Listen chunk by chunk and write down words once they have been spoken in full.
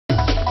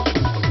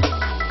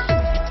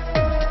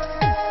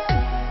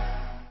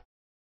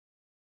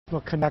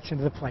emotional connection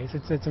to the place.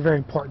 It's a very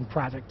important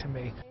project to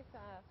me.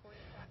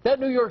 That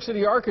New York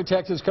City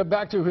architect has come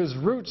back to his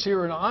roots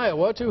here in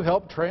Iowa to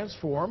help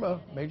transform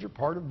a major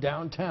part of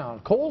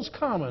downtown. Cowles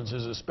Commons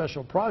is a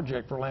special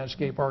project for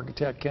landscape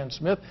architect Ken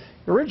Smith.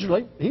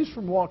 Originally, he's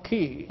from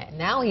Waukee. And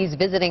now he's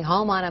visiting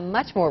home on a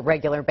much more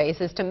regular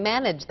basis to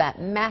manage that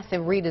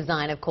massive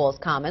redesign of Cowles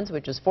Commons,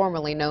 which was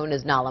formerly known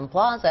as Nolan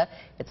Plaza.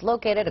 It's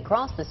located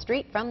across the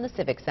street from the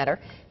Civic Center.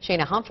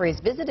 Shayna Humphreys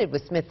visited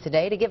with Smith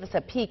today to give us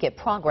a peek at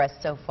progress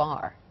so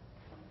far.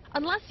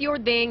 Unless your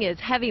thing is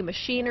heavy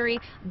machinery,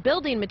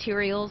 building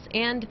materials,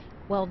 and,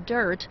 well,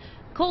 dirt,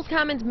 Cowles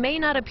Commons may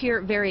not appear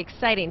very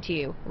exciting to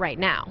you right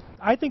now.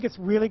 I think it's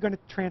really going to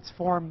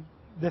transform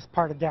this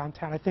part of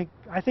downtown. I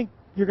think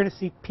you're going to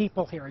see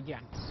people here again.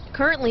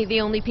 Currently,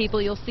 the only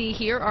people you'll see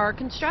here are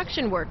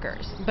construction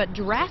workers, but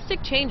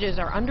drastic changes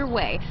are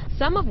underway,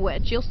 some of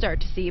which you'll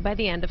start to see by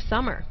the end of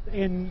summer.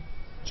 In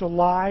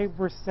July,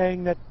 we're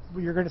saying that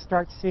you're going to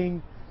start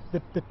seeing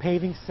the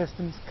paving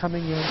systems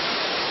coming in.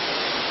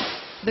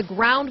 The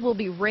ground will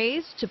be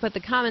raised to put the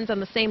commons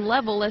on the same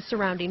level as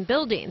surrounding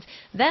buildings.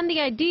 Then the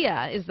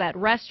idea is that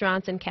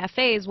restaurants and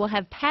cafes will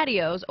have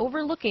patios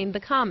overlooking the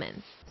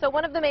commons. So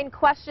one of the main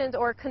questions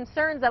or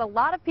concerns that a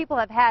lot of people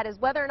have had is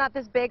whether or not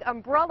this big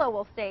umbrella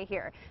will stay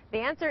here. The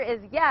answer is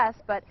yes,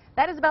 but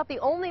that is about the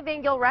only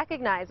thing you'll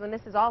recognize when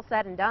this is all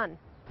said and done.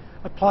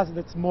 A plaza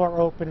that's more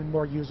open and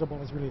more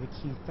usable is really the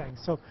key thing.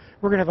 So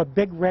we're going to have a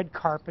big red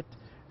carpet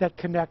that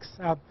connects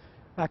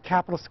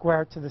Capitol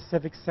Square to the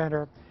Civic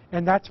Center,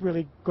 and that's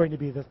really going to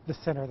be the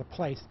center of the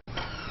place.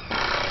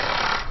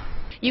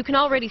 You can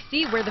already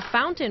see where the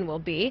fountain will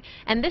be,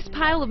 and this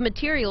pile of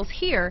materials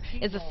here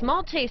is a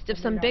small taste of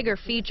some bigger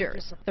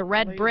features. The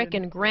red brick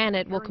and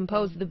granite will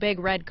compose the big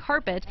red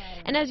carpet,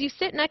 and as you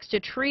sit next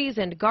to trees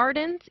and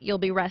gardens, you'll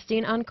be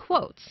resting on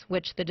quotes,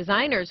 which the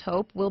designers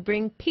hope will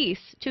bring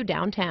peace to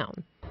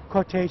downtown.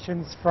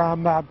 Quotations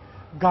from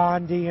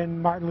Gandhi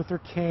and Martin Luther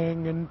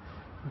King and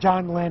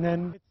John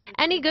Lennon.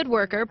 Any good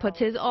worker puts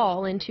his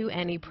all into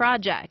any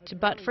project,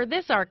 but for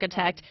this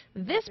architect,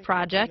 this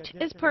project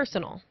is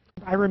personal.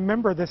 I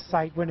remember this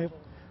site when it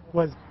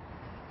was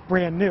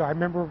brand new. I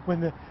remember when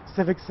the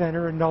Civic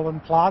Center and Nolan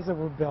Plaza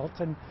were built,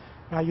 and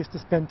I used to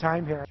spend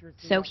time here.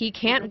 So he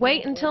can't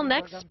wait until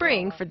next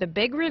spring for the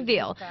big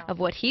reveal of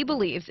what he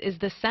believes is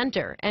the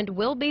center and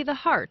will be the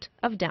heart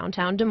of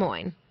downtown Des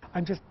Moines.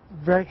 I'm just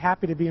very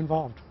happy to be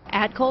involved.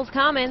 At Cowles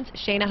Commons,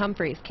 Shayna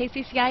Humphreys,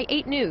 KCCI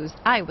 8 News,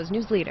 Iowa's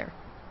news leader.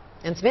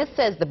 And Smith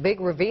says the big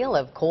reveal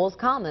of Cowles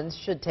Commons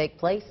should take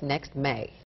place next May.